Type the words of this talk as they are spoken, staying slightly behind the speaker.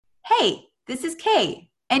Hey, this is Kay,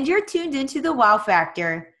 and you're tuned into the Wow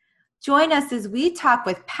Factor. Join us as we talk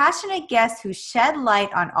with passionate guests who shed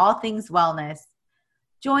light on all things wellness.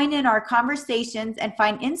 Join in our conversations and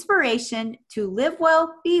find inspiration to live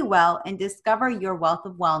well, be well, and discover your wealth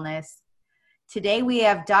of wellness. Today we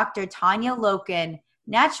have Dr. Tonya Loken,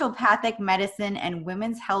 Naturopathic Medicine and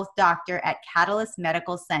Women's Health Doctor at Catalyst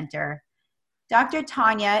Medical Center. Dr.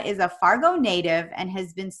 Tonya is a Fargo native and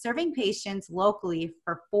has been serving patients locally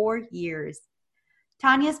for 4 years.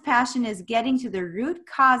 Tonya's passion is getting to the root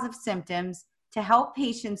cause of symptoms to help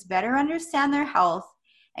patients better understand their health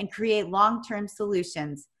and create long-term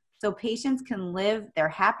solutions so patients can live their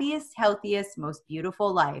happiest, healthiest, most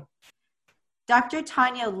beautiful life. Dr.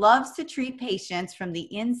 Tonya loves to treat patients from the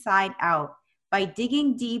inside out by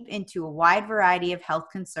digging deep into a wide variety of health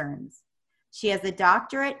concerns. She has a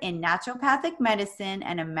doctorate in naturopathic medicine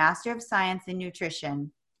and a Master of Science in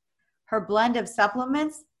nutrition. Her blend of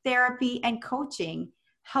supplements, therapy, and coaching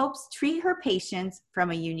helps treat her patients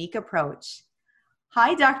from a unique approach.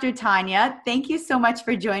 Hi, Dr. Tonya. Thank you so much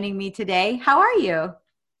for joining me today. How are you?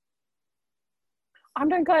 I'm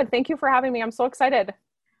doing good. Thank you for having me. I'm so excited.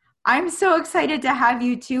 I'm so excited to have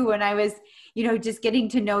you too. When I was, just getting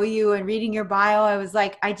to know you and reading your bio, I was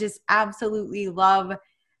like, I just absolutely love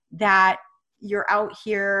that you're out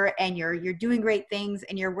here and you're doing great things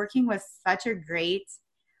and you're working with such a great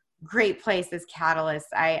place as Catalyst.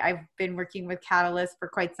 I've been working with Catalyst for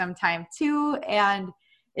quite some time too, and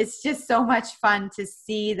it's just so much fun to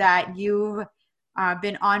see that you've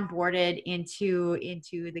been onboarded into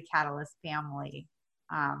the Catalyst family.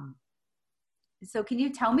 So can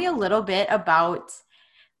you tell me a little bit about,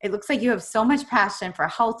 it looks like you have so much passion for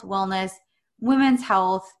health, wellness, women's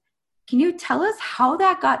health. Can you tell us how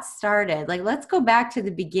that got started? Like, let's go back to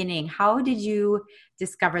the beginning. How did you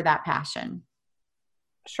discover that passion?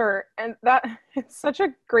 Sure. And that it's such a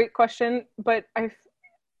great question, but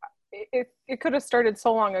it could have started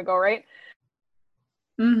so long ago, right?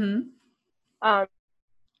 Mm-hmm. I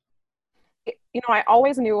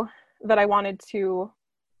always knew that I wanted to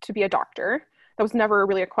be a doctor. That was never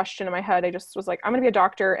really a question in my head. I just was like, I'm going to be a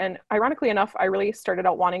doctor. And ironically enough, I really started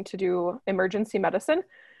out wanting to do emergency medicine,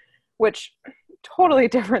 which totally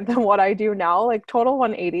different than what I do now, like total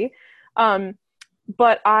 180.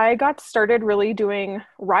 But I got started really doing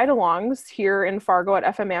ride-alongs here in Fargo at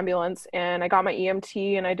FM Ambulance, and I got my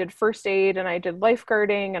EMT, and I did first aid, and I did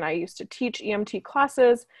lifeguarding, and I used to teach EMT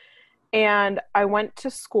classes. And I went to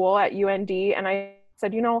school at UND, and I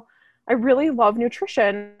said, I really love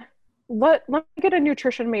nutrition. Let me get a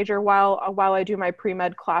nutrition major while I do my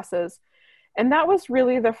pre-med classes. And that was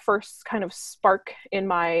really the first kind of spark in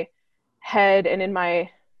my head and in my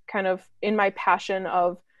passion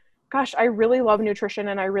of, gosh, I really love nutrition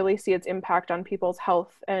and I really see its impact on people's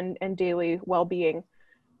health and daily well-being.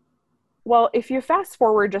 Well, if you fast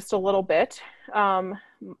forward just a little bit,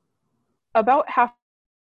 about half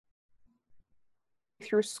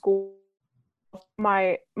through school,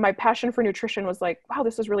 my passion for nutrition was like, wow,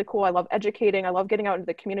 this is really cool. I love educating. I love getting out into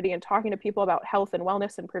the community and talking to people about health and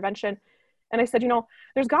wellness and prevention. And I said,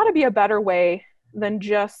 there's got to be a better way than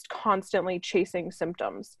just constantly chasing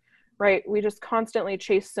symptoms, right? We just constantly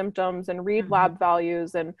chase symptoms and read lab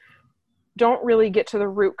values and don't really get to the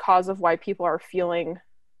root cause of why people are feeling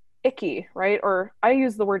icky, right? Or I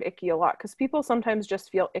use the word icky a lot because people sometimes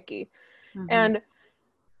just feel icky. Mm-hmm. And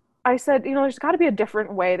I said, there's got to be a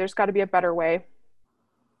different way. There's got to be a better way.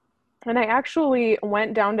 And I actually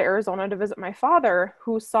went down to Arizona to visit my father,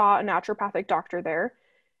 who saw a naturopathic doctor there.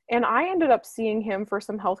 And I ended up seeing him for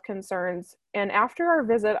some health concerns. And after our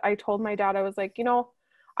visit, I told my dad, I was like,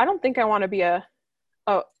 I don't think I want to be a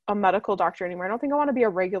medical doctor anymore. I don't think I want to be a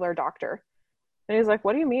regular doctor. And he's like,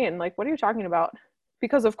 what do you mean? Like, what are you talking about?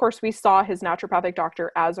 Because of course we saw his naturopathic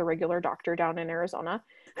doctor as a regular doctor down in Arizona.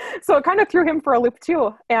 So it kind of threw him for a loop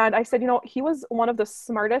too. And I said, he was one of the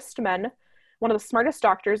smartest men, one of the smartest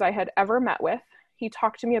doctors I had ever met with. He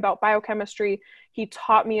talked to me about biochemistry. He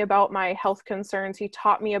taught me about my health concerns. He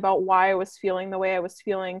taught me about why I was feeling the way I was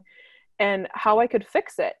feeling and how I could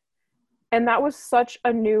fix it. And that was such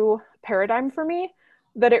a new paradigm for me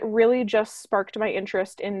that it really just sparked my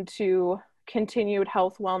interest into continued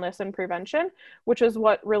health, wellness, and prevention, which is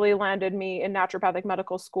what really landed me in naturopathic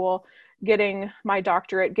medical school, getting my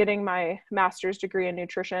doctorate, getting my master's degree in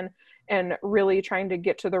nutrition, and really trying to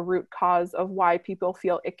get to the root cause of why people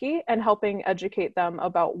feel icky and helping educate them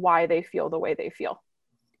about why they feel the way they feel.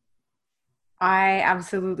 I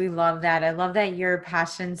absolutely love that. I love that your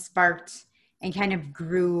passion sparked and kind of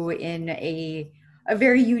grew in a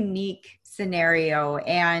very unique scenario.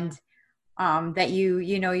 And that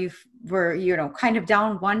you were, kind of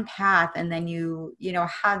down one path, and then you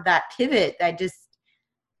had that pivot that just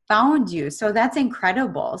found you. So that's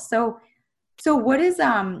incredible. So what is,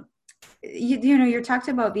 you're talked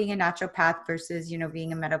about being a naturopath versus,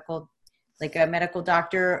 being a medical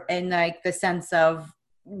doctor, and like the sense of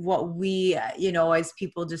what we, as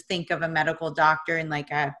people just think of a medical doctor in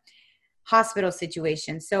like a hospital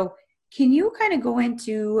situation. So can you kind of go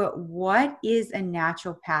into what is a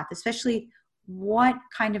naturopath, especially what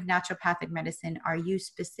kind of naturopathic medicine are you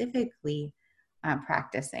specifically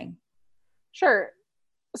practicing? Sure.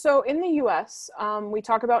 So in the US, we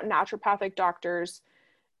talk about naturopathic doctors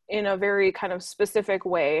in a very kind of specific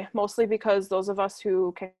way, mostly because those of us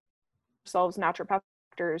who can ourselves naturopathic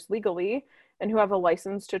doctors legally and who have a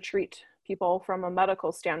license to treat people from a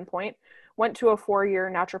medical standpoint went to a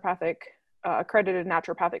 4-year naturopathic accredited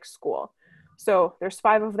naturopathic school. So there's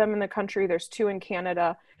 5 of them in the country, there's 2 in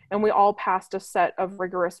Canada, and we all passed a set of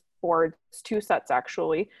rigorous boards, 2 sets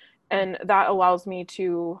actually, and that allows me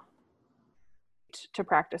to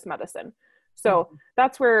practice medicine. So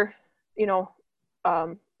that's where,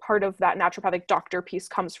 part of that naturopathic doctor piece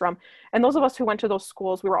comes from. And those of us who went to those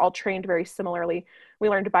schools, we were all trained very similarly. We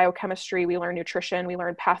learned biochemistry, we learned nutrition, we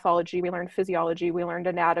learned pathology, we learned physiology, we learned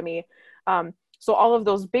anatomy. So all of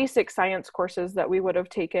those basic science courses that we would have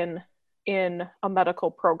taken in a medical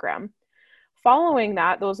program. Following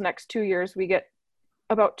that, those next 2 years, we get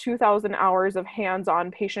about 2,000 hours of hands-on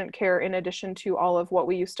patient care in addition to all of what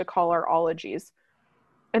we used to call our ologies.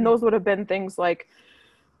 And those would have been things like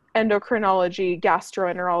endocrinology,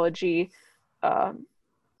 gastroenterology,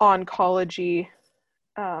 oncology,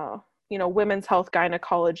 women's health,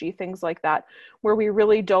 gynecology, things like that, where we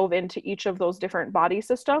really dove into each of those different body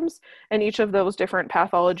systems and each of those different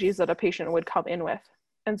pathologies that a patient would come in with.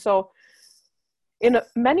 And so in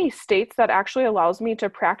many states, that actually allows me to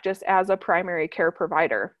practice as a primary care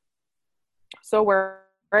provider. So where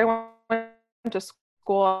I went to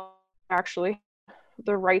school, actually,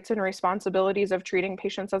 the rights and responsibilities of treating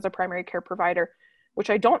patients as a primary care provider, which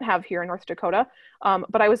I don't have here in North Dakota,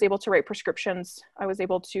 but I was able to write prescriptions. I was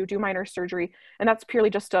able to do minor surgery, and that's purely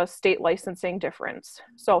just a state licensing difference.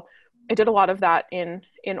 So I did a lot of that in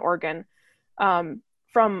Oregon.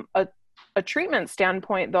 From a treatment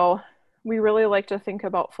standpoint, though, we really like to think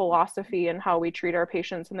about philosophy and how we treat our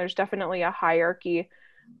patients, and there's definitely a hierarchy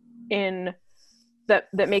in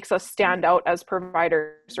that makes us stand out as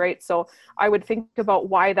providers, right? So I would think about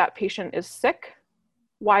why that patient is sick,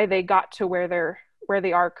 why they got to where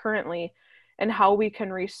they are currently, and how we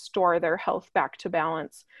can restore their health back to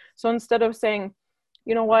balance. So instead of saying,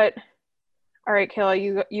 you know what, all right,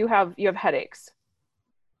 Kayla, you have headaches,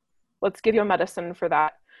 let's give you a medicine for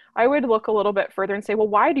that, I would look a little bit further and say, well,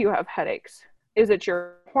 why do you have headaches? Is it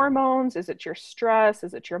your hormones? Is it your stress?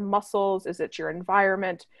 Is it your muscles? Is it your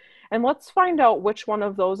environment? And let's find out which one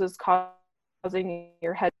of those is causing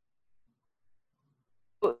your head.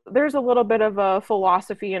 There's a little bit of a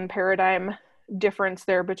philosophy and paradigm difference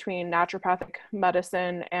there between naturopathic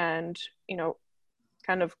medicine and,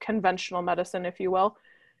 kind of conventional medicine, if you will.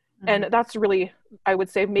 And that's really, I would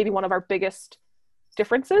say, maybe one of our biggest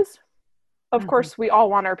differences. Of course, we all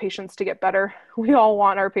want our patients to get better. We all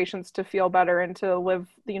want our patients to feel better and to live,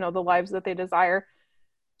 the lives that they desire.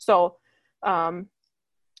 So I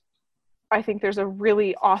think there's a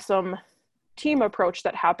really awesome team approach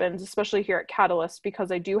that happens, especially here at Catalyst,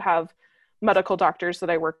 because I do have medical doctors that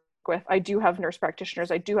I work with. I do have nurse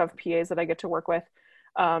practitioners. I do have PAs that I get to work with.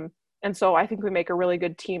 And so I think we make a really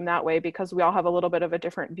good team that way because we all have a little bit of a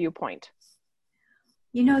different viewpoint.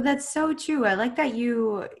 That's so true. I like that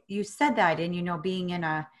you said that, and being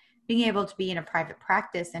able to be in a private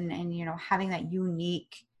practice and having that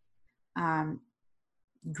unique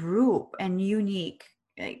group and unique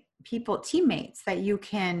people, teammates that you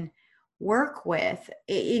can work with.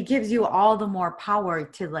 It gives you all the more power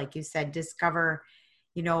to, like you said, discover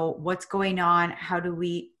what's going on. How do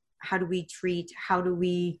we treat, how do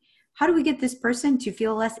we get this person to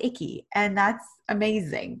feel less icky? And that's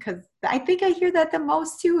amazing, because I think I hear that the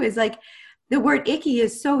most too, is like the word icky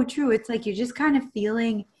is so true. It's like you're just kind of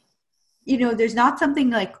feeling, there's not something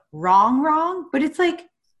like wrong, but it's like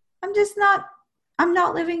I'm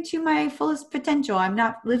not living to my fullest potential. I'm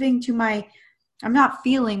not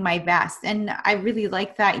feeling my best. And I really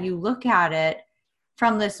like that you look at it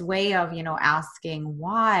from this way of asking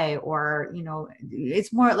why, or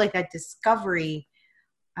it's more like a discovery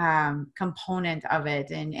component of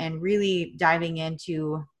it, and really diving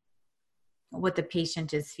into what the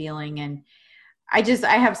patient is feeling. And I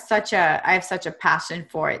have such a passion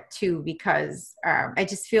for it too, because I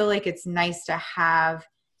just feel like it's nice to have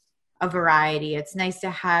a variety. It's nice to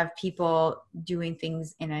have people doing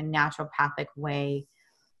things in a naturopathic way.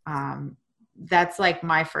 That's like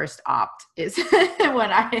my first opt is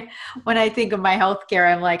when I think of my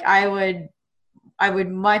healthcare, I'm like, I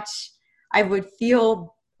would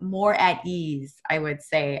feel more at ease, I would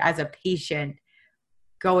say, as a patient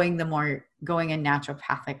going a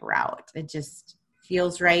naturopathic route. It just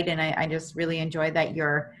feels right. And I just really enjoy that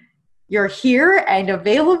you're here and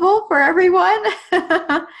available for everyone.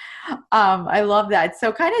 I love that.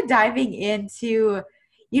 So kind of diving into,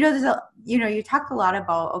 you talked a lot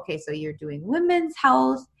about, okay, so you're doing women's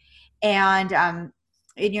health and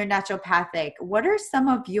in your naturopathic, what are some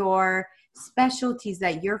of your specialties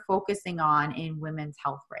that you're focusing on in women's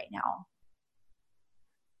health right now?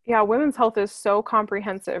 Yeah, women's health is so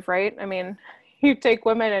comprehensive, right? I mean, you take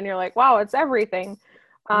women and you're like, wow, it's everything.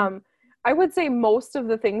 I would say most of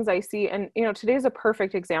the things I see, and today's a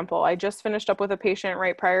perfect example. I just finished up with a patient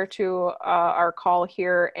right prior to our call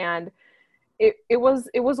here, and it was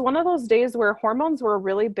one of those days where hormones were a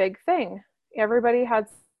really big thing. Everybody had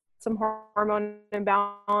some hormone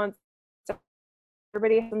imbalance.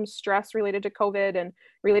 Everybody had some stress related to COVID and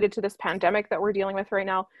related to this pandemic that we're dealing with right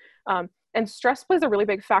now. And stress plays a really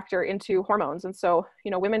big factor into hormones. And so,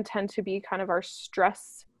 women tend to be kind of our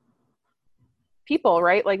stress people,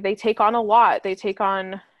 right? Like they take on a lot. They take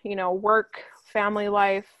on, work, family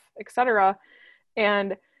life, etc.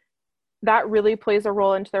 And that really plays a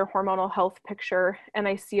role into their hormonal health picture. And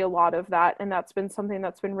I see a lot of that. And that's been something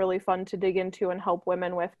that's been really fun to dig into and help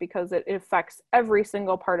women with, because it affects every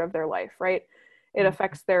single part of their life, right? It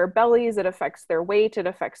affects their bellies, it affects their weight, it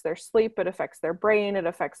affects their sleep, it affects their brain, it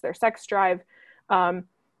affects their sex drive. And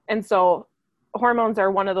so hormones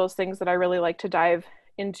are one of those things that I really like to dive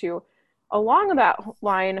into. Along that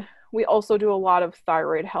line, we also do a lot of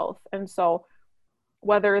thyroid health. And so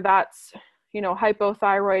whether that's,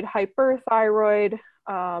 hypothyroid, hyperthyroid,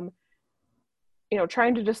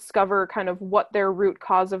 trying to discover kind of what their root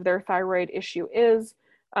cause of their thyroid issue is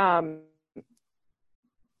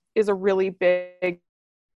a really big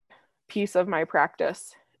piece of my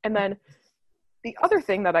practice. And then the other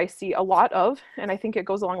thing that I see a lot of, and I think it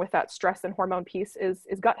goes along with that stress and hormone piece, is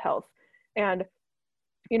gut health. And,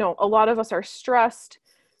 a lot of us are stressed.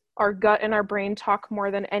 Our gut and our brain talk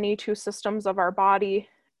more than any two systems of our body.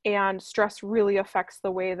 And stress really affects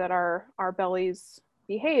the way that our bellies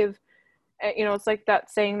behave. It's like that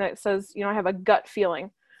saying that says, I have a gut feeling.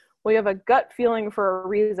 Well, you have a gut feeling for a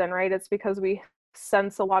reason, right? It's because we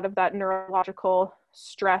sense a lot of that neurological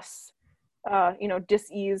stress,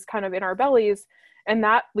 dis-ease kind of in our bellies. And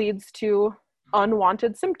that leads to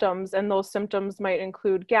unwanted symptoms. And those symptoms might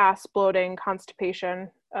include gas, bloating, constipation,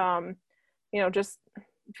 just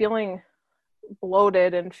feeling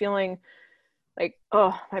bloated and feeling like,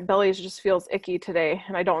 oh, my belly just feels icky today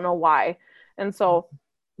and I don't know why. And so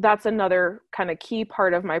that's another kind of key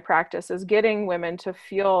part of my practice, is getting women to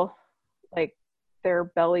feel like their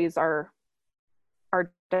bellies are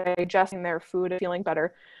digesting their food and feeling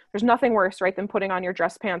better. There's nothing worse, right, than putting on your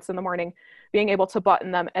dress pants in the morning, being able to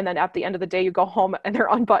button them, and then at the end of the day you go home and they're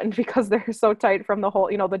unbuttoned because they're so tight from the whole,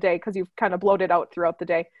 the day, because you've kind of bloated out throughout the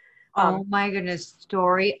day. Oh my goodness,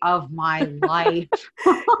 story of my life.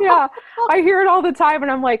 Yeah, I hear it all the time, and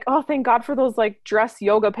I'm like, oh, thank God for those like dress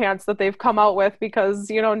yoga pants that they've come out with, because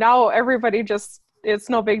now everybody it's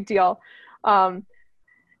no big deal.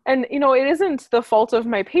 And it isn't the fault of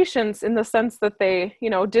my patients in the sense that they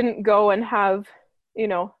didn't go and have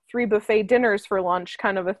 3 buffet dinners for lunch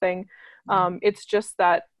kind of a thing. It's just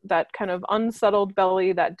that kind of unsettled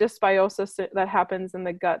belly, that dysbiosis that happens in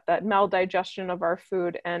the gut, that maldigestion of our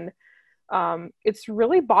food. And it's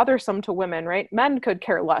really bothersome to women, right? Men could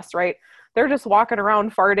care less, right? They're just walking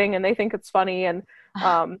around farting and they think it's funny. And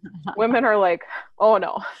women are like, oh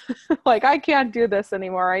no, like I can't do this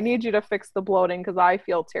anymore. I need you to fix the bloating because I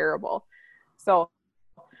feel terrible. So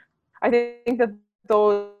I think that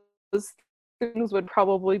those things would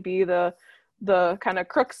probably be the kind of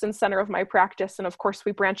crux and center of my practice. And of course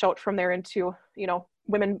we branch out from there into,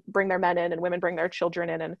 women bring their men in and women bring their children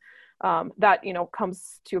in. And that,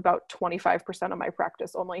 comes to about 25% of my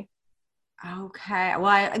practice only. Okay.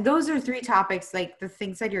 Well, those are 3 topics, like the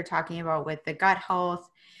things that you're talking about with the gut health,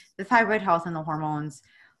 the thyroid health, and the hormones.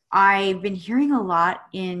 I've been hearing a lot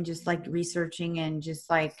in just like researching and just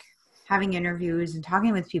like having interviews and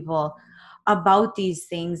talking with people about these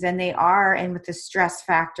things, and and with the stress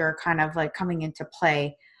factor kind of like coming into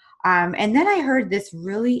play. And then I heard this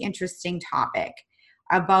really interesting topic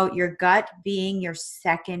about your gut being your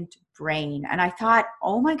second brain. And I thought,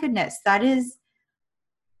 oh my goodness, that is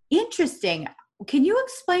interesting. Can you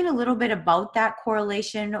explain a little bit about that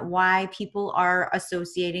correlation, why people are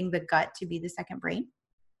associating the gut to be the second brain?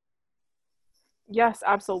 Yes,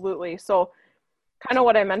 absolutely. So kind of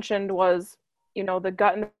what I mentioned was, the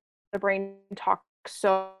gut and the brain talk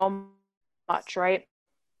so much, right?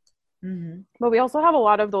 Mm-hmm. But we also have a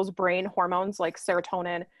lot of those brain hormones like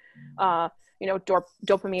serotonin,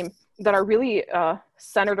 dopamine that are really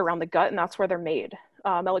centered around the gut, and that's where they're made.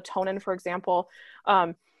 Melatonin, for example,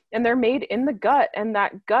 and they're made in the gut, and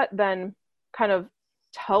that gut then kind of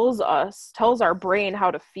tells our brain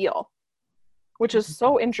how to feel, which is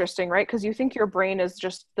so interesting, right? Because you think your brain is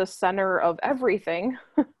just the center of everything,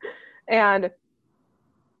 and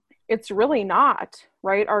it's really not,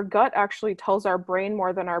 right? Our gut actually tells our brain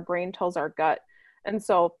more than our brain tells our gut. And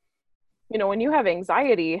so, when you have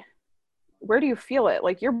anxiety, where do you feel it?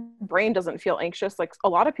 Like your brain doesn't feel anxious. Like a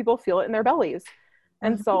lot of people feel it in their bellies.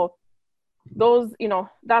 And Mm-hmm. so those,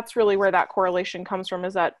 that's really where that correlation comes from,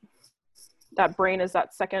 is that brain is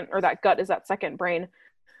that second, or that gut is that second brain.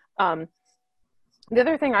 The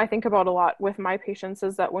other thing I think about a lot with my patients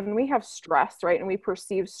is that when we have stress, right, and we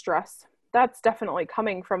perceive stress, that's definitely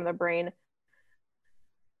coming from the brain.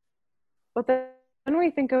 But then we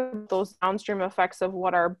think of those downstream effects of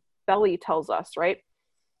what our belly tells us, right?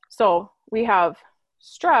 So we have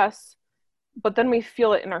stress, but then we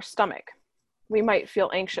feel it in our stomach. We might feel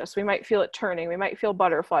anxious. We might feel it turning. We might feel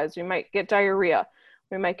butterflies. We might get diarrhea.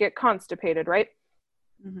 We might get constipated, right?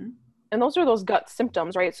 Mm-hmm. And those are those gut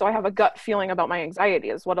symptoms, right? So I have a gut feeling about my anxiety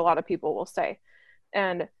is what a lot of people will say.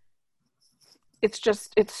 And it's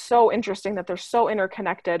so interesting that they're so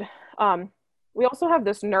interconnected. We also have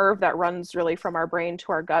this nerve that runs really from our brain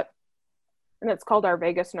to our gut, and it's called our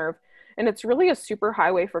vagus nerve. And it's really a super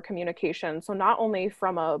highway for communication. So not only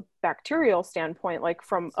from a bacterial standpoint, like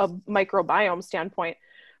from a microbiome standpoint,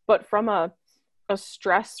 but from a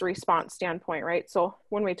stress response standpoint, right? So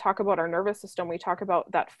when we talk about our nervous system, we talk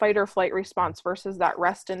about that fight or flight response versus that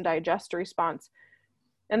rest and digest response.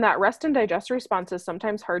 And that rest and digest response is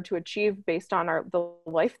sometimes hard to achieve based on the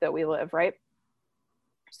life that we live, right?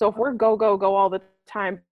 So if we're go, go, go all the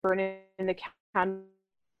time, burning the candle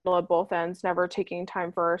at both ends, never taking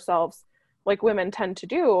time for ourselves, like women tend to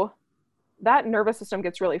do, that nervous system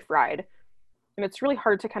gets really fried. And it's really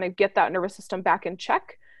hard to kind of get that nervous system back in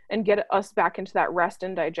check and get us back into that rest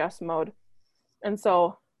and digest mode. And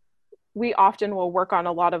so we often will work on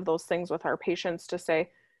a lot of those things with our patients to say,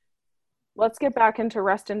 let's get back into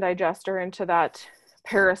rest and digest, or into that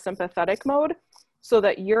parasympathetic mode, so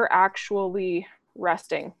that you're actually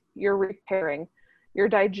resting, you're repairing, you're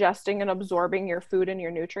digesting and absorbing your food and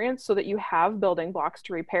your nutrients, so that you have building blocks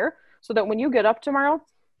to repair, so that when you get up tomorrow,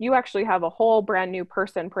 you actually have a whole brand new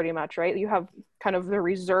person pretty much, right? You have kind of the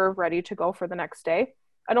reserve ready to go for the next day.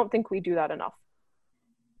 I don't think we do that enough.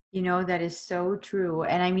 That is so true.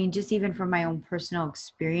 And I mean, just even from my own personal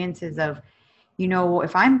experiences of,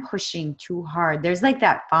 if I'm pushing too hard, there's like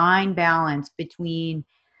that fine balance between,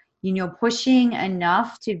 pushing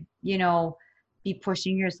enough to, be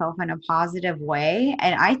pushing yourself in a positive way.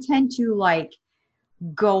 And I tend to like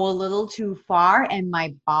go a little too far, and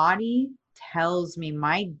my body tells me,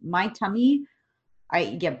 my tummy,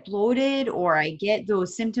 I get bloated, or I get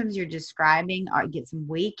those symptoms you're describing. I get some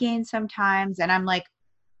weight gain sometimes. And I'm like,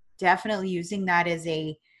 definitely using that as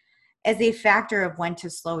a factor of when to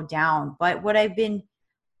slow down. But what I've been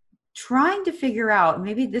trying to figure out,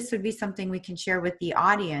 maybe this would be something we can share with the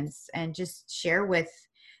audience and just share with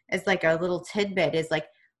as like a little tidbit, is like,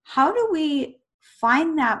 how do we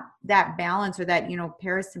find that balance, or that,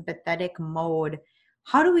 parasympathetic mode?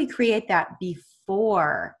 How do we create that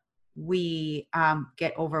before we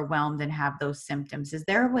get overwhelmed and have those symptoms? Is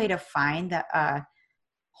there a way to find that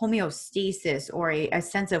homeostasis, or a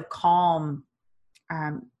sense of calm?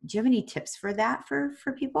 Do you have any tips for that for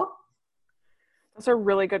people? That's a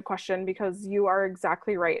really good question, because you are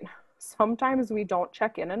exactly right. Sometimes we don't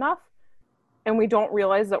check in enough, and we don't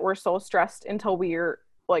realize that we're so stressed until we're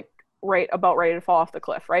like about ready to fall off the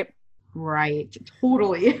cliff, right? Right.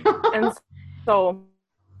 Totally. And so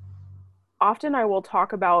often I will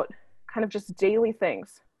talk about kind of just daily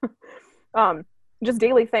things, um, just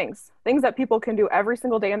daily things that people can do every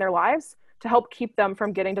single day in their lives to help keep them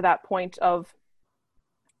from getting to that point of,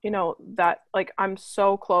 that like I'm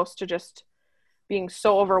so close to just being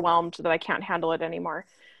so overwhelmed that I can't handle it anymore.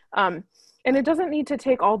 Um, and it doesn't need to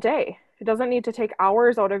take all day. It doesn't need to take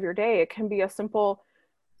hours out of your day. It can be a simple,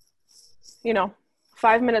 you know,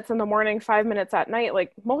 5 minutes in the morning, 5 minutes at night.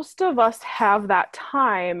 Like most of us have that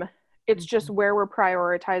time. It's just where we're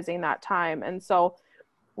prioritizing that time. And so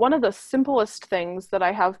one of the simplest things that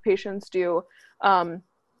I have patients do, and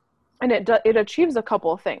it achieves a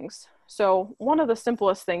couple of things. So one of the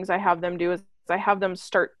simplest things I have them do is I have them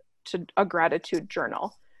start to a gratitude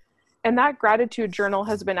journal. And that gratitude journal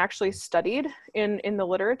has been actually studied in the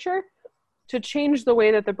literature to change the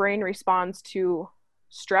way that the brain responds to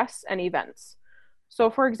stress and events. So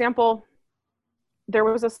for example, there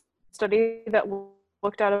was a study that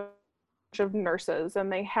looked at a bunch of nurses,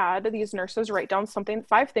 and they had these nurses write down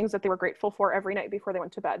 5 things that they were grateful for every night before they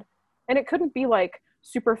went to bed. And it couldn't be like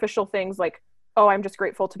superficial things like, oh, I'm just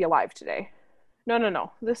grateful to be alive today.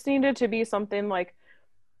 No. This needed to be something like,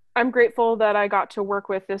 I'm grateful that I got to work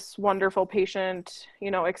with this wonderful patient,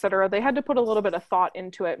 et cetera. They had to put a little bit of thought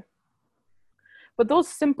into it. But those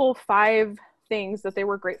simple 5 things that they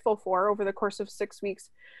were grateful for over the course of 6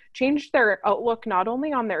 weeks changed their outlook, not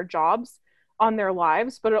only on their jobs, on their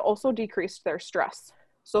lives, but it also decreased their stress.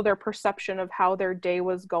 So their perception of how their day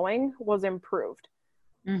was going was improved.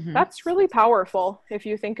 Mm-hmm. That's really powerful if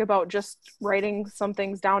you think about just writing some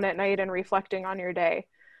things down at night and reflecting on your day.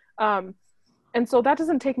 And so that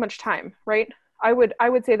doesn't take much time, right? I would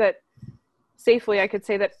say that safely, I could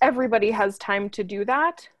say that everybody has time to do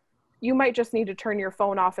that. You might just need to turn your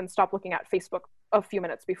phone off and stop looking at Facebook a few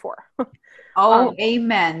minutes before.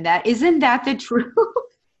 Amen. Isn't that the truth?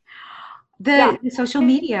 The social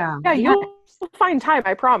media. Yeah, you'll find time,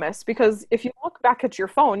 I promise, because if you look back at your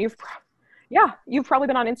phone, you've probably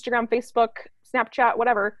been on Instagram, Facebook, Snapchat,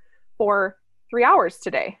 whatever, for 3 hours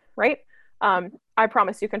today, right? I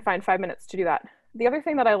promise you can find 5 minutes to do that. The other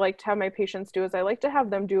thing that I like to have my patients do is I like to have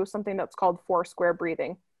them do something that's called 4-square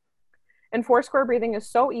breathing. And 4-square breathing is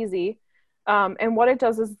so easy. And what it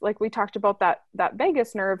does is, like we talked about that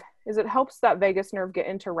vagus nerve, is it helps that vagus nerve get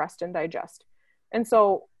into rest and digest. And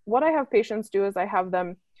so what I have patients do is I have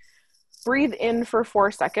them breathe in for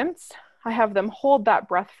 4 seconds. I have them hold that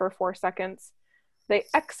breath for 4 seconds. They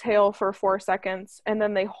exhale for 4 seconds, and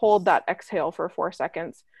then they hold that exhale for 4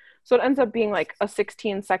 seconds. So it ends up being like a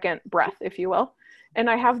 16-second breath, if you will. And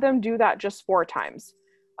I have them do that just 4 times.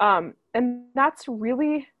 And that's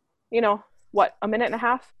really, a minute and a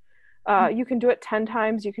half? You can do it 10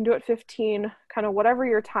 times, you can do it 15, kind of whatever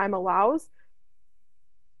your time allows.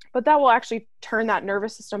 But that will actually turn that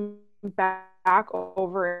nervous system back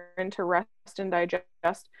over into rest and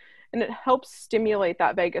digest. And it helps stimulate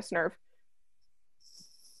that vagus nerve.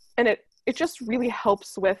 And it just really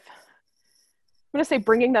helps with, I'm going to say,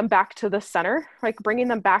 bringing them back to the center, like bringing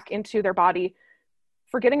them back into their body,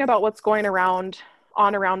 forgetting about what's going around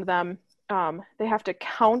them. They have to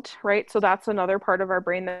count, right? So that's another part of our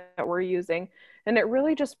brain that we're using. And it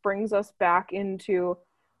really just brings us back into,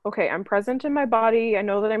 okay, I'm present in my body. I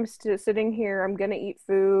know that I'm sitting here. I'm going to eat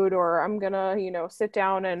food, or I'm going to, sit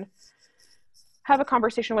down and have a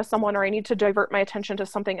conversation with someone, or I need to divert my attention to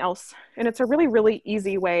something else. And it's a really, really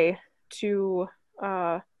easy way to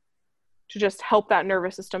just help that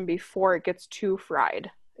nervous system before it gets too fried,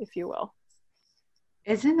 if you will.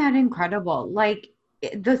 Isn't that incredible? Like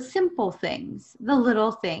the simple things, the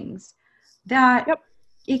little things that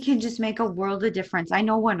it can just make a world of difference. I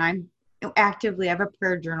know when I have a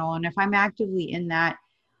prayer journal, and if I'm actively in that,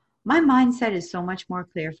 my mindset is so much more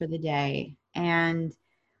clear for the day. And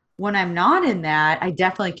when I'm not in that, I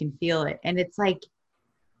definitely can feel it. And it's like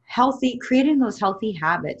creating those healthy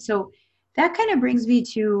habits. So that kind of brings me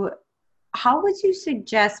to, how would you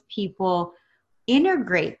suggest people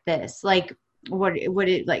integrate this? Like, would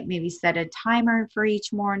it like maybe set a timer for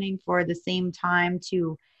each morning for the same time,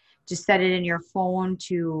 to just set it in your phone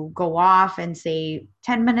to go off and say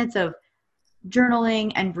 10 minutes of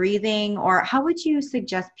journaling and breathing? Or how would you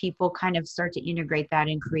suggest people kind of start to integrate that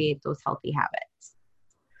and create those healthy habits?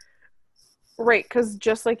 Right, because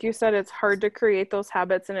just like you said, it's hard to create those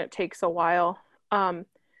habits and it takes a while. And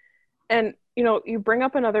you bring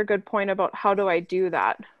up another good point about how do I do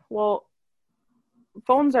that? Well,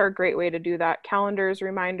 phones are a great way to do that. Calendars,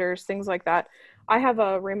 reminders, things like that. I have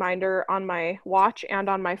a reminder on my watch and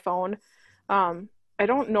on my phone. I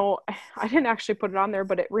don't know, I didn't actually put it on there,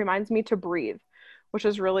 but it reminds me to breathe, which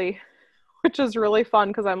is really fun,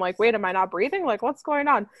 because I'm like, wait, am I not breathing? Like, what's going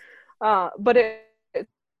on? But it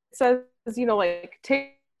says, like,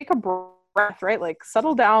 take a breath, right? Like,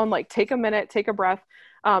 settle down, like, take a minute, take a breath.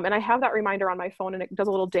 And I have that reminder on my phone, and it does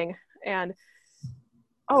a little ding. And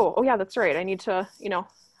oh yeah, that's right. I need to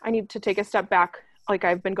take a step back. Like,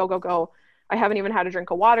 I've been go. I haven't even had a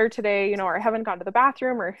drink of water today, or I haven't gone to the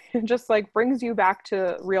bathroom, or it just like brings you back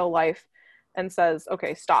to real life and says,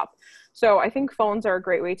 okay, stop. So I think phones are a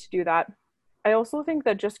great way to do that. I also think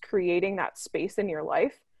that just creating that space in your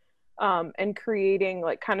life, and creating,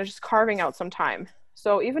 like, kind of just carving out some time.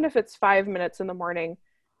 So even if it's 5 minutes in the morning,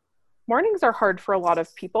 mornings are hard for a lot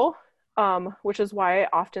of people, which is why I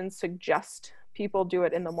often suggest people do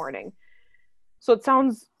it in the morning. So it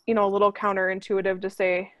sounds, a little counterintuitive to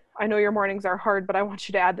say, I know your mornings are hard, but I want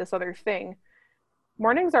you to add this other thing.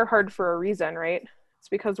 Mornings are hard for a reason, right? It's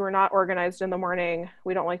because we're not organized in the morning.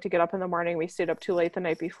 We don't like to get up in the morning. We stayed up too late the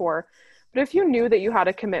night before. But if you knew that you had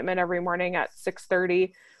a commitment every morning at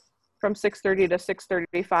 6:30, from 6:30 to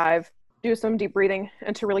 6:35, do some deep breathing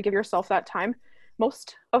and to really give yourself that time.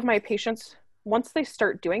 Most of my patients, once they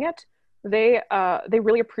start doing it, they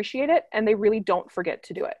really appreciate it and they really don't forget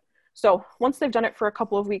to do it. So once they've done it for a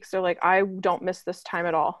couple of weeks, they're like, I don't miss this time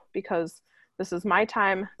at all because this is my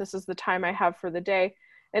time. This is the time I have for the day.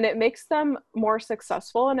 And it makes them more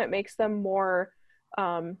successful and it makes them more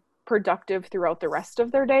productive throughout the rest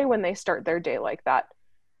of their day when they start their day like that.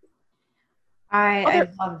 I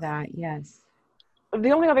love that. Yes.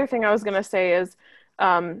 The only other thing I was going to say is,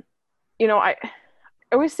 I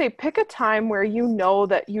always say pick a time where you know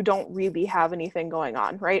that you don't really have anything going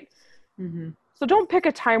on, right? Mm-hmm. So don't pick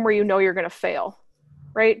a time where you know you're going to fail,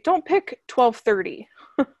 right? Don't pick 12:30.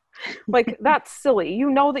 Like that's silly. You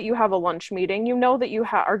know that you have a lunch meeting. You know that you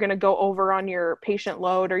are going to go over on your patient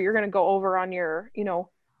load or you're going to go over on your,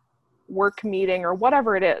 work meeting or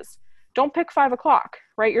whatever it is. Don't pick 5:00,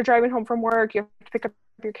 right? You're driving home from work. You have to pick up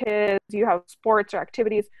your kids. You have sports or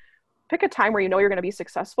activities. Pick a time where you know you're going to be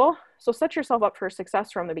successful. So set yourself up for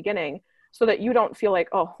success from the beginning so that you don't feel like,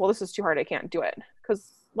 oh, well, this is too hard. I can't do it.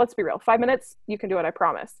 Because let's be real, 5 minutes, you can do it. I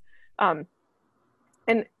promise. And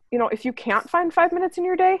if you can't find 5 minutes in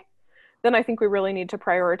your day, then I think we really need to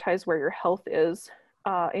prioritize where your health is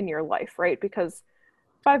in your life, right? Because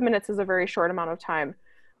 5 minutes is a very short amount of time.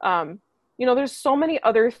 There's so many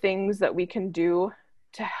other things that we can do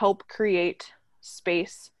to help create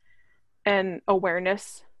space and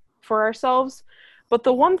awareness for ourselves. But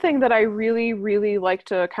the one thing that I really, really like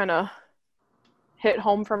to kind of hit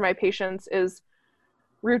home for my patients is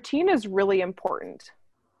routine is really important.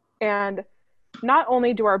 And not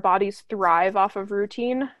only do our bodies thrive off of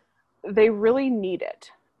routine, they really need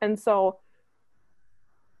it. And so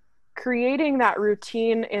creating that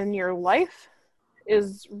routine in your life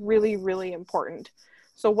is really, really important.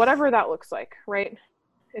 So whatever that looks like, right?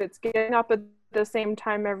 If it's getting up at the same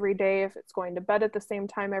time every day, if it's going to bed at the same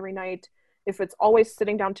time every night, if it's always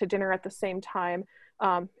sitting down to dinner at the same time,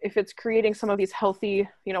 if it's creating some of these healthy,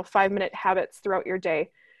 5-minute habits throughout your day,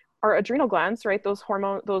 our adrenal glands, right? Those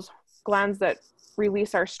glands that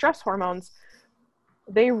release our stress hormones,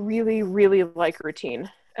 they really, really like routine.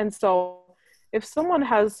 And so if someone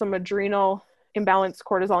has some adrenal imbalance,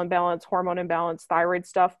 cortisol imbalance, hormone imbalance, thyroid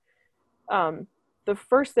stuff, the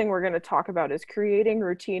first thing we're going to talk about is creating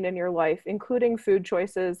routine in your life, including food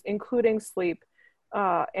choices, including sleep,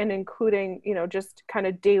 and including, just kind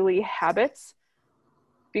of daily habits,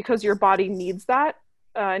 because your body needs that.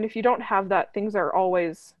 And if you don't have that, things are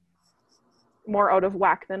always more out of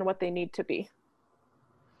whack than what they need to be.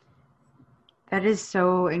 That is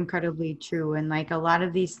so incredibly true. And like a lot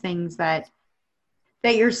of these things that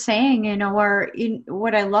you're saying,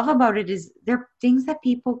 what I love about it is they're things that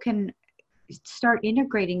people can start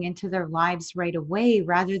integrating into their lives right away,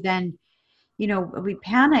 rather than, we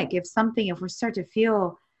panic if we start to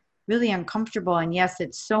feel really uncomfortable. And yes,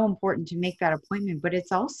 it's so important to make that appointment, but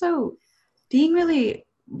it's also being really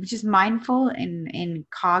just mindful and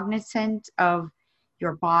cognizant of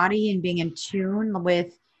your body and being in tune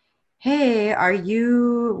with, hey,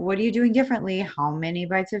 what are you doing differently? How many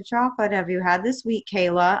bites of chocolate have you had this week,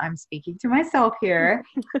 Kayla? I'm speaking to myself here.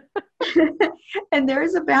 And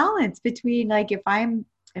there's a balance between, like, if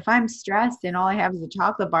I'm stressed and all I have is a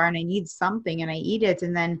chocolate bar and I need something and I eat it,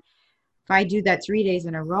 and then if I do that 3 days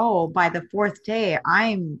in a row, by the fourth day,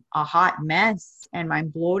 I'm a hot mess and I'm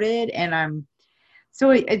bloated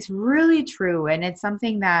so it's really true. And it's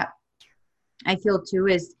something that I feel too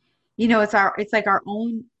is, it's like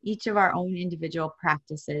each of our own individual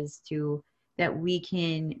practices that we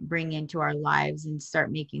can bring into our lives and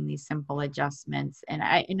start making these simple adjustments. And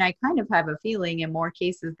I kind of have a feeling in more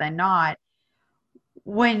cases than not,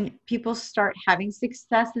 when people start having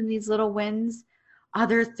success in these little wins,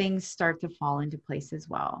 other things start to fall into place as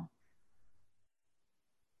well.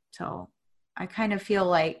 So I kind of feel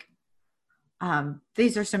like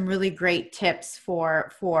these are some really great tips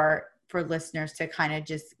for listeners to kind of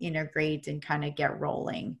just integrate and kind of get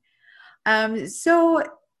rolling. So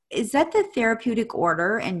is that the therapeutic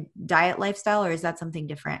order and diet lifestyle, or is that something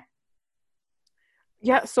different?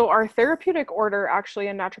 Yeah, so our therapeutic order actually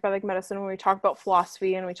in naturopathic medicine, when we talk about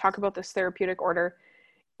philosophy and we talk about this therapeutic order,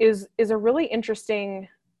 is a really interesting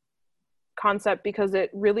concept because it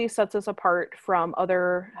really sets us apart from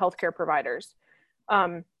other healthcare providers.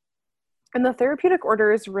 And the therapeutic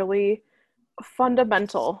order is really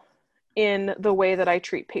fundamental in the way that I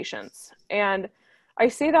treat patients. And I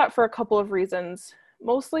say that for a couple of reasons,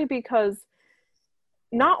 mostly because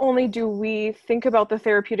not only do we think about the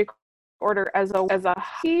therapeutic order as a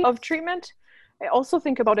hierarchy of treatment, I also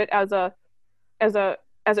think about it as a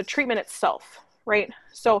treatment itself, right?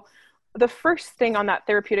 So the first thing on that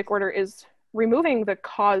therapeutic order is removing the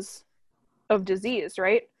cause of disease,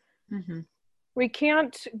 right? Mm-hmm. We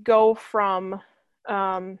can't go from,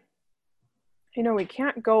 we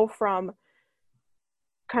can't go from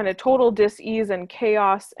kind of total dis-ease and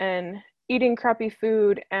chaos and eating crappy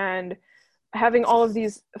food and having all of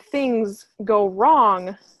these things go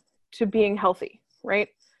wrong to being healthy, right?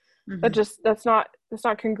 Mm-hmm. That's not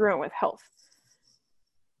congruent with health.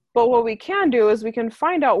 But what we can do is we can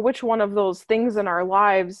find out which one of those things in our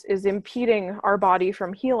lives is impeding our body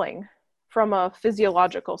from healing from a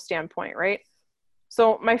physiological standpoint, right?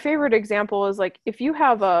 So my favorite example is like if you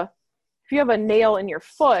have a nail in your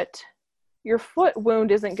foot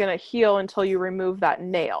wound isn't going to heal until you remove that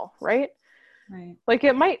nail, right? Right. Like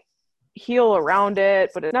it might heal around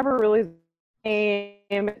it, but it's never really the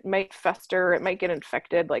same. It might fester, it might get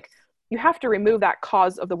infected. Like you have to remove that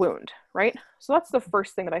cause of the wound, right? So that's the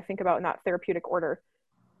first thing that I think about in that therapeutic order.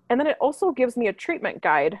 And then it also gives me a treatment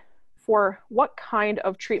guide for what kind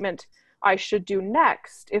of treatment I should do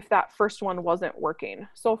next if that first one wasn't working.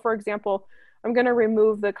 So for example, I'm going to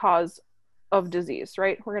remove the cause of disease,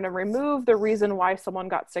 right? We're going to remove the reason why someone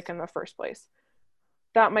got sick in the first place.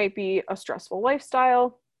 That might be a stressful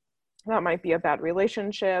lifestyle. That might be a bad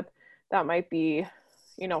relationship. That might be,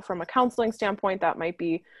 from a counseling standpoint, that might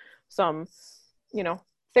be some,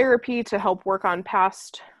 therapy to help work on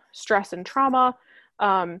past stress and trauma.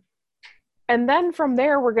 And then from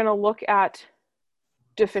there, we're going to look at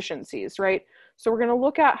deficiencies, right? So we're going to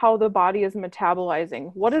look at how the body is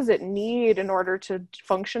metabolizing. What does it need in order to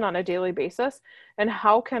function on a daily basis? And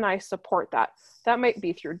how can I support that? That might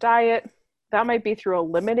be through diet. That might be through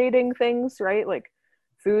eliminating things, right? Like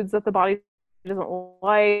foods that the body doesn't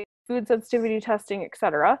like, food sensitivity testing,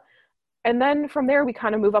 etc. And then from there, we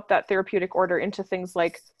kind of move up that therapeutic order into things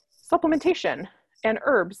like supplementation and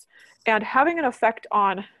herbs and having an effect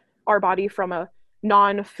on our body from a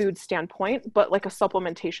non-food standpoint, but like a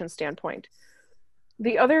supplementation standpoint.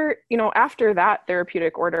 The other, after that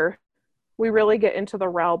therapeutic order, we really get into the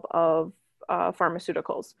realm of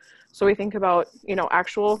pharmaceuticals. So we think about,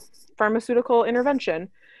 actual pharmaceutical intervention.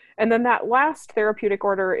 And then that last therapeutic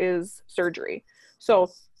order is surgery.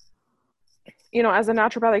 So, as a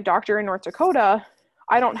naturopathic doctor in North Dakota,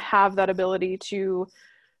 I don't have that ability to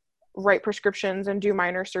write prescriptions and do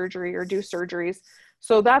minor surgery or do surgeries.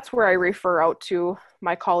 So that's where I refer out to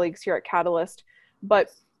my colleagues here at Catalyst. But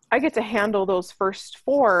I get to handle those first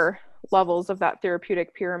 4 levels of that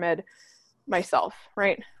therapeutic pyramid myself,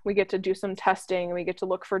 right? We get to do some testing. We get to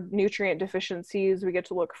look for nutrient deficiencies. We get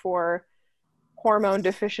to look for hormone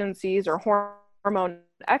deficiencies or hormone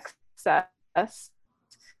excess.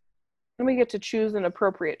 And we get to choose an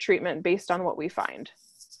appropriate treatment based on what we find.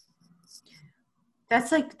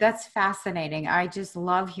 That's fascinating. I just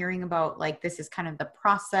love hearing about this is kind of the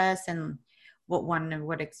process and what one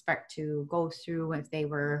would expect to go through if they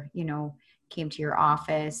were, came to your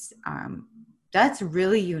office. That's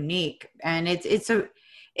really unique. And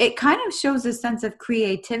it kind of shows a sense of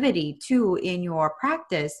creativity too in your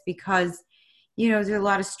practice because, there's a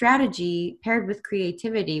lot of strategy paired with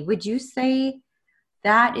creativity. Would you say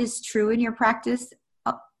that is true in your practice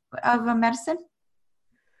of a medicine?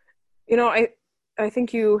 I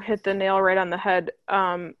think you hit the nail right on the head.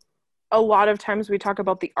 A lot of times we talk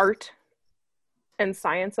about the art and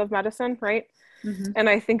science of medicine, right? Mm-hmm. And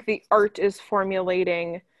I think the art is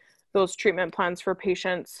formulating those treatment plans for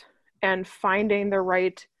patients and finding the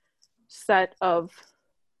right set of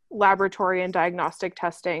laboratory and diagnostic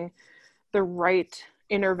testing, the right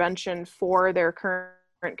intervention for their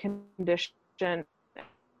current condition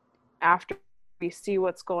after we see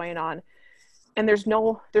what's going on. And there's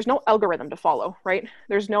no algorithm to follow, right?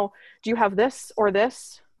 There's no, do you have this or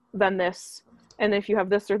this, then this, and if you have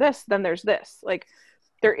this or this, then there's this. Like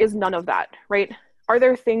there is none of that, right? Are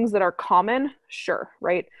there things that are common? Sure,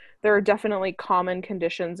 right? There are definitely common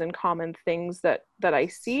conditions and common things that I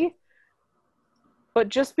see. But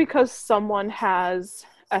just because someone has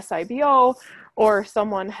SIBO or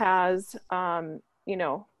someone has,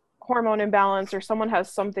 hormone imbalance or someone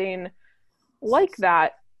has something like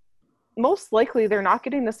that, most likely they're not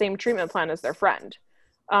getting the same treatment plan as their friend.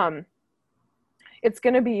 It's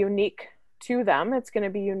going to be unique to them. It's going to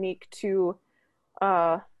be unique to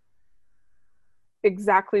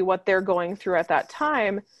exactly what they're going through at that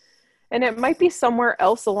time. And it might be somewhere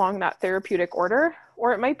else along that therapeutic order,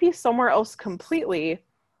 or it might be somewhere else completely.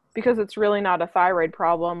 because it's really not a thyroid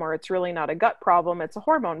problem, or it's really not a gut problem. It's a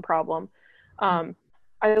hormone problem.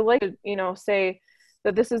 I like to, say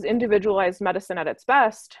that this is individualized medicine at its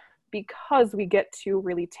best, because we get to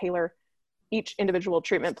really tailor each individual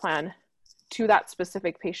treatment plan to that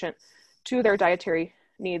specific patient, to their dietary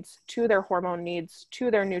needs, to their hormone needs,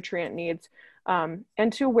 to their nutrient needs,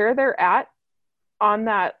 and to where they're at on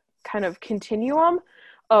that kind of continuum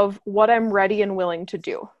of what I'm ready and willing to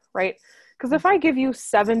do, right? Because if I give you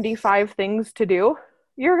 75 things to do,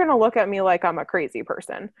 you're going to look at me like I'm a crazy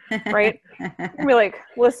person, right? You're going to be like,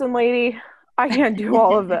 listen, lady, I can't do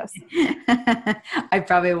all of this. I'd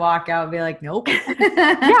probably walk out and be like, nope.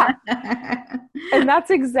 Yeah. And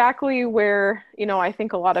that's exactly where, I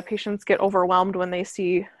think a lot of patients get overwhelmed when they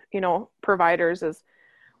see, providers is,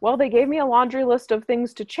 well, they gave me a laundry list of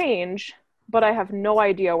things to change, but I have no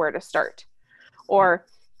idea where to start. Or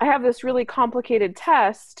I have this really complicated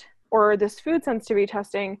test or this food sensitivity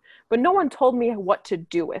testing, but no one told me what to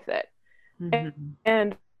do with it. Mm-hmm.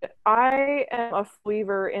 And I am a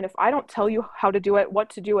believer in, if I don't tell you how to do it, what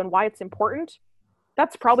to do, and why it's important,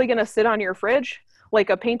 that's probably going to sit on your fridge like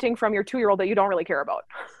a painting from your 2-year-old that you don't really care about.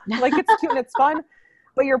 Like, it's cute and it's fun,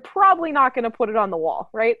 but you're probably not going to put it on the wall,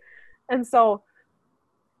 right? And so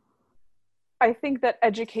I think that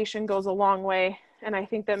education goes a long way. And I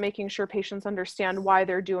think that making sure patients understand why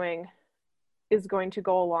they're doing is going to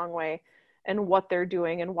go a long way, and what they're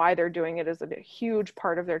doing and why they're doing it is a huge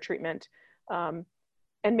part of their treatment.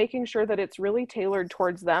 And making sure that it's really tailored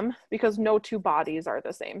towards them, because no two bodies are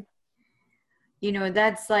the same.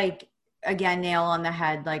 That's like, again, nail on the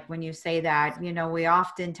head. Like when you say that, we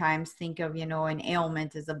oftentimes think of, an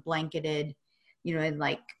ailment as a blanketed, and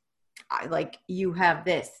like you have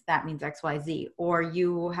this, that means XYZ, or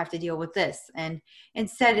you have to deal with this. And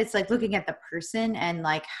instead it's like looking at the person and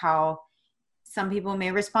like how some people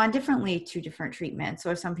may respond differently to different treatments,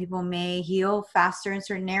 or some people may heal faster in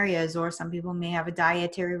certain areas, or some people may have a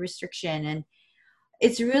dietary restriction. And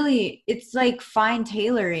it's like fine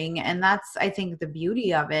tailoring. And that's, I think, the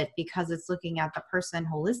beauty of it, because it's looking at the person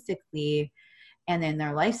holistically and then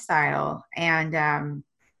their lifestyle. And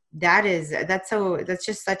that's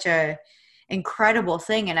just such a incredible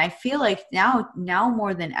thing. And I feel like now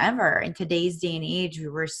more than ever in today's day and age,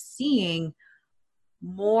 we're seeing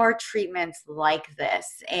more treatments like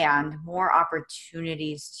this and more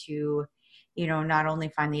opportunities to, not only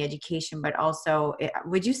find the education, but also,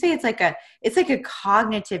 would you say it's like a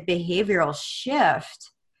cognitive behavioral shift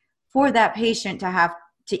for that patient to have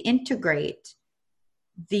to integrate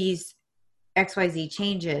these XYZ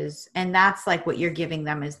changes? And that's like what you're giving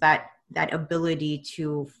them, is that ability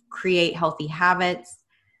to create healthy habits,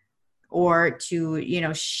 or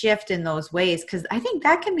to, shift in those ways. Because I think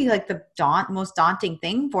that can be like the most daunting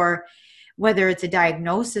thing, for whether it's a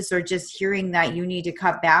diagnosis or just hearing that you need to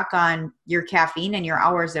cut back on your caffeine and your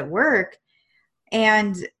hours at work.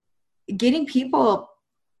 And getting people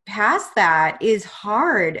past that is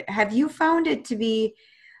hard. Have you found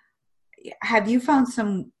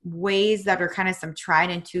some ways that are kind of some tried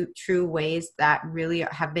and true ways that really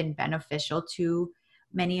have been beneficial to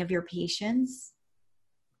many of your patients?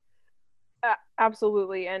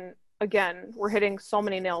 Absolutely. And again, we're hitting so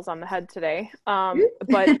many nails on the head today.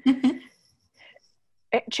 But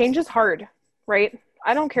change is hard, right?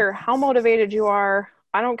 I don't care how motivated you are.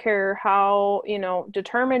 I don't care how,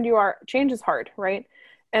 determined you are. Change is hard, right?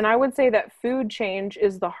 And I would say that food change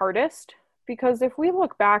is the hardest, because if we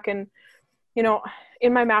look back and,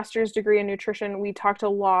 in my master's degree in nutrition, we talked a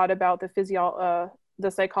lot about the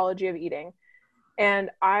psychology of eating. And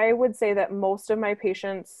I would say that most of my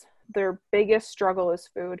patients, their biggest struggle is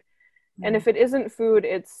food. And if it isn't food,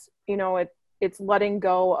 it's, it's letting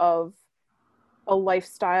go of a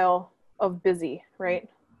lifestyle of busy, right?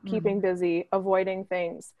 Keeping busy, avoiding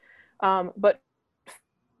things. But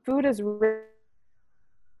food is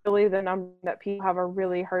really the number that people have a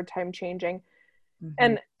really hard time changing.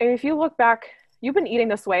 And if you look back, you've been eating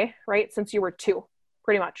this way, right, since you were 2,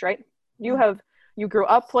 pretty much, right? You grew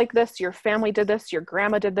up like this, your family did this, your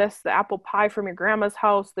grandma did this, the apple pie from your grandma's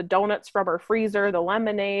house, the donuts from her freezer, the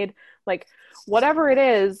lemonade, like whatever it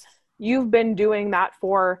is, you've been doing that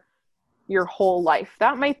for your whole life.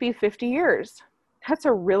 That might be 50 years. That's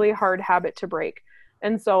a really hard habit to break.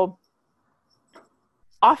 And so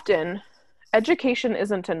often education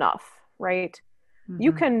isn't enough, right?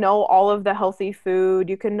 You can know all of the healthy food,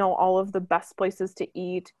 you can know all of the best places to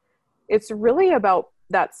eat. It's really about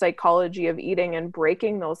that psychology of eating and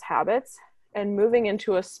breaking those habits and moving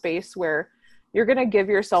into a space where you're going to give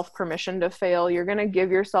yourself permission to fail. You're going to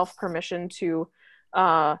give yourself permission to,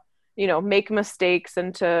 make mistakes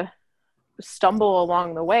and to stumble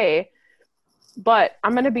along the way. but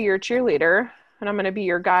I'm going to be your cheerleader, and I'm going to be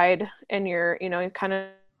your guide and your, kind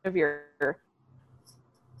of your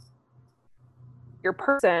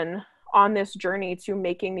person on this journey to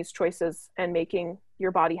making these choices and making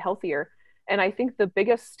your body healthier. And I think the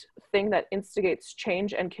biggest thing that instigates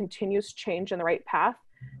change and continues change in the right path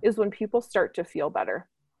is when people start to feel better,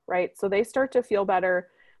 right? So they start to feel better.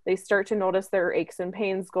 They start to notice their aches and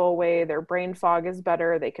pains go away. Their brain fog is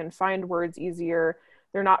better. They can find words easier.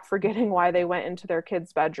 They're not forgetting why they went into their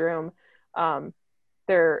kid's bedroom.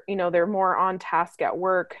 They're more on task at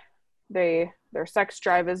work. Their sex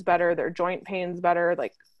drive is better. Their joint pain's better.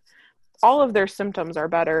 Like, all of their symptoms are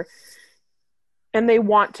better. And they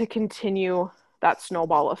want to continue that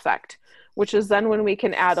snowball effect, which is then when we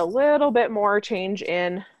can add a little bit more change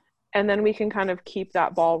in, and then we can kind of keep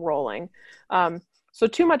that ball rolling. So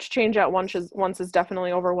too much change at once is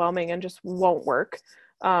definitely overwhelming and just won't work.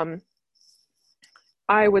 I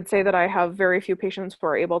would say that I have very few patients who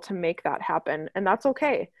are able to make that happen, and that's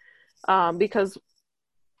okay, because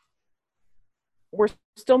we're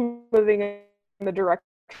still moving in the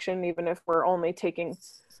direction, even if we're only taking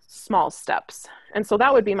small steps. And so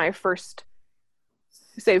that would be my first,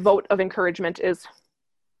 say, vote of encouragement is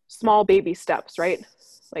small baby steps, right?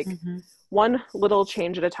 Like one little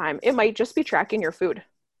change at a time. It might just be tracking your food,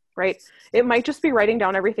 right? It might just be writing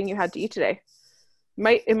down everything you had to eat today.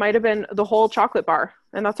 It might have been the whole chocolate bar,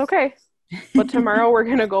 and that's okay. But tomorrow we're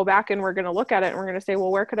going to go back and we're going to look at it and we're going to say,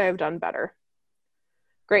 well, where could I have done better?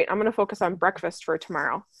 Great. I'm going to focus on breakfast for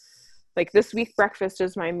tomorrow. Like, this week, breakfast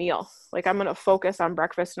is my meal. Like, I'm going to focus on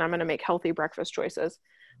breakfast and I'm going to make healthy breakfast choices.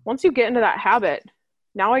 Once you get into that habit,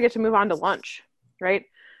 now I get to move on to lunch, right?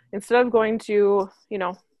 Instead of going to,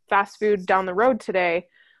 fast food down the road today,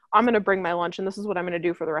 I'm going to bring my lunch, and this is what I'm going to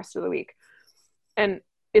do for the rest of the week. And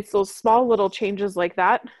it's those small little changes like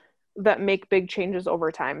that that make big changes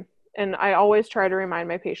over time. And I always try to remind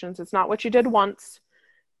my patients, it's not what you did once.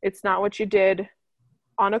 It's not what you did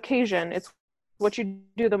on occasion. It's what you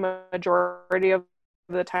do the majority of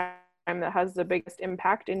the time that has the biggest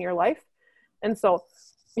impact in your life. And so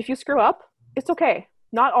if you screw up, it's okay.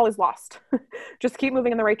 Not all is lost. Just keep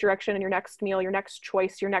moving in the right direction, and your next meal, your next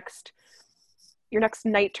choice, your next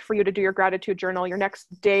night for you to do your gratitude journal, your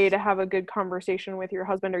next day to have a good conversation with your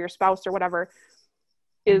husband or your spouse or whatever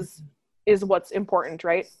is what's important,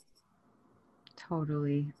 right?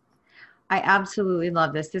 Totally. I absolutely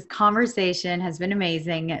love this. This conversation has been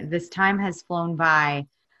amazing. This time has flown by.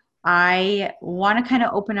 I want to kind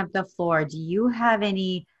of open up the floor. Do you have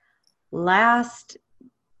any last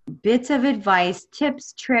bits of advice,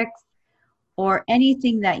 tips, tricks, or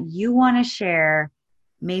anything that you want to share,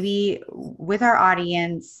 maybe with our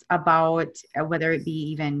audience, about whether it be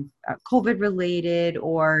even COVID related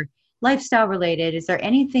or lifestyle related? Is there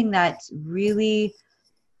anything that's really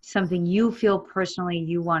something you feel personally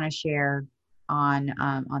you want to share on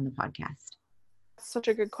the podcast? Such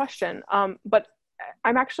a good question. But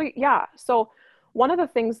I'm actually, yeah. So one of the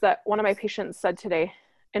things that one of my patients said today,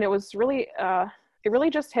 and it was really, it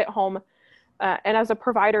really just hit home. And as a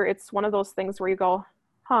provider, it's one of those things where you go,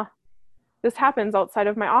 this happens outside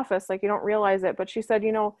of my office. Like, you don't realize it. But she said,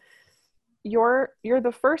 you're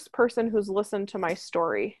the first person who's listened to my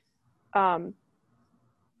story. And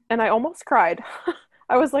I almost cried.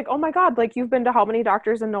 I was like, oh my God, like, you've been to how many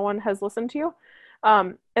doctors and no one has listened to you?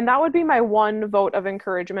 And that would be my one vote of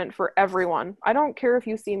encouragement for everyone. I don't care if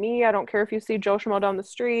you see me. I don't care if you see Joe Schmo down the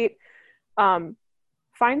street.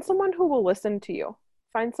 Find someone who will listen to you.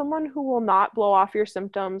 Find someone who will not blow off your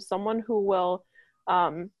symptoms, someone who will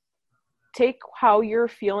take how you're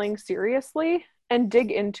feeling seriously and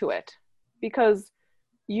dig into it, because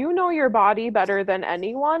you know your body better than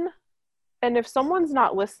anyone. And if someone's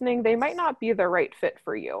not listening, they might not be the right fit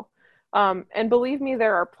for you. And believe me,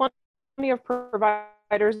 there are plenty of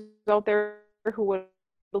providers out there who would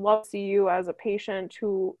love to see you as a patient,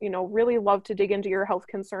 who, really love to dig into your health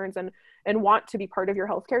concerns and want to be part of your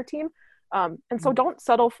healthcare team. And so don't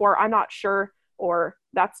settle for, I'm not sure, or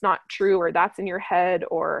that's not true, or that's in your head,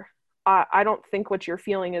 or I don't think what you're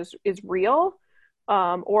feeling is real,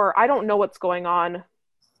 or I don't know what's going on.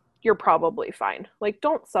 You're probably fine. Like,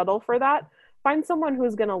 don't settle for that. Find someone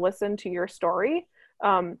who's going to listen to your story,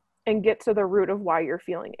 and get to the root of why you're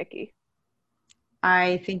feeling icky.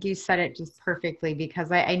 I think you said it just perfectly,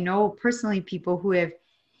 because I know personally people who have,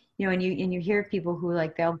 and you hear people who,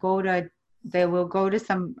 like, they will go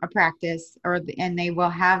to a practice, and they will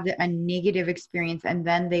have a negative experience, and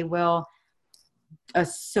then they will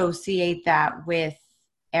associate that with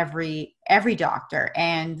every doctor,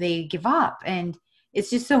 and they give up. And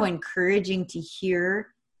it's just so encouraging to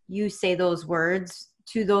hear you say those words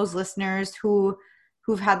to those listeners who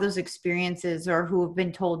who've had those experiences or who have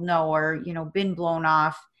been told no or, you know, been blown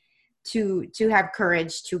off to have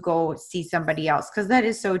courage to go see somebody else. Cause that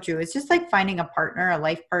is so true. It's just like finding a partner, a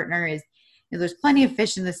life partner is, you know, there's plenty of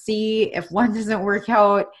fish in the sea. If one doesn't work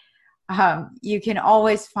out, you can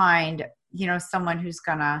always find, you know, someone who's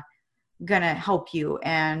gonna help you.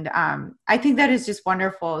 And I think that is just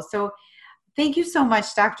wonderful. So thank you so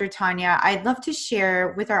much, Dr. Tonya. I'd love to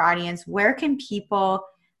share with our audience, where can people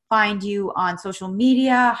find you on social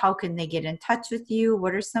media? How can they get in touch with you?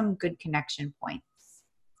 What are some good connection points?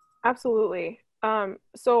 Absolutely.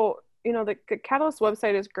 So, you know, the Catalyst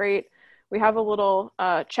website is great. We have a little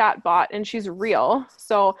chat bot, and she's real.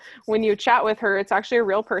 So when you chat with her, it's actually a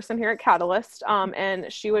real person here at Catalyst,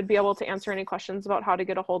 and she would be able to answer any questions about how to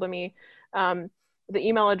get a hold of me. The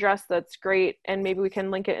email address that's great, and maybe we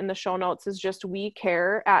can link it in the show notes, is just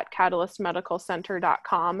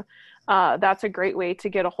wecare@catalystmedicalcenter.com. That's a great way to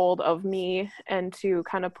get a hold of me and to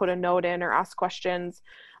kind of put a note in or ask questions.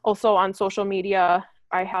 Also on social media,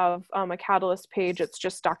 I have a Catalyst page. It's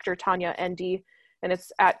just Dr. Tonya ND, and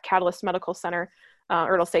it's at Catalyst Medical Center,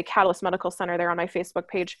 or it'll say Catalyst Medical Center there on my Facebook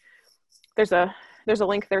page. There's a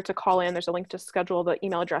link there to call in. There's a link to schedule. The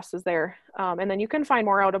email address is there. And then you can find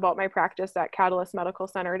more out about my practice at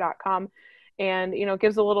catalystmedicalcenter.com. And, you know, it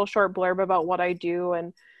gives a little short blurb about what I do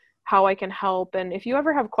and how I can help. And if you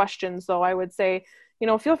ever have questions, though, I would say, you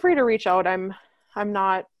know, feel free to reach out. I'm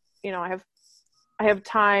not, you know, I have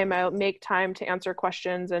time. I'll make time to answer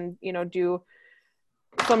questions and, you know, do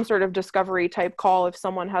some sort of discovery type call if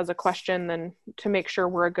someone has a question, then to make sure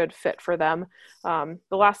we're a good fit for them. The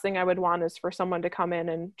last thing I would want is for someone to come in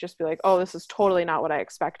and just be like, oh, this is totally not what I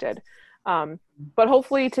expected. But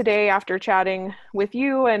hopefully today, after chatting with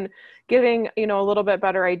you and getting, you know, a little bit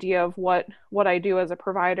better idea of what I do as a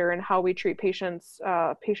provider and how we treat patients,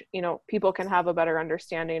 you know, people can have a better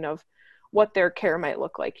understanding of what their care might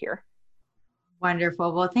look like here.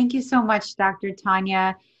 Wonderful. Well, thank you so much, Dr.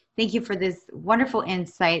 Tonya. Thank you for this wonderful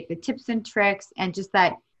insight, the tips and tricks, and just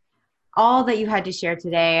that all that you had to share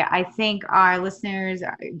today. I think our listeners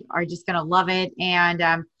are just going to love it. And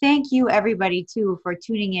thank you, everybody, too, for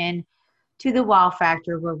tuning in to the Wow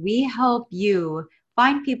Factor, where we help you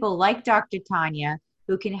find people like Dr. Tonya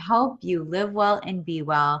who can help you live well and be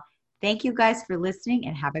well. Thank you guys for listening,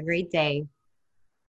 and have a great day.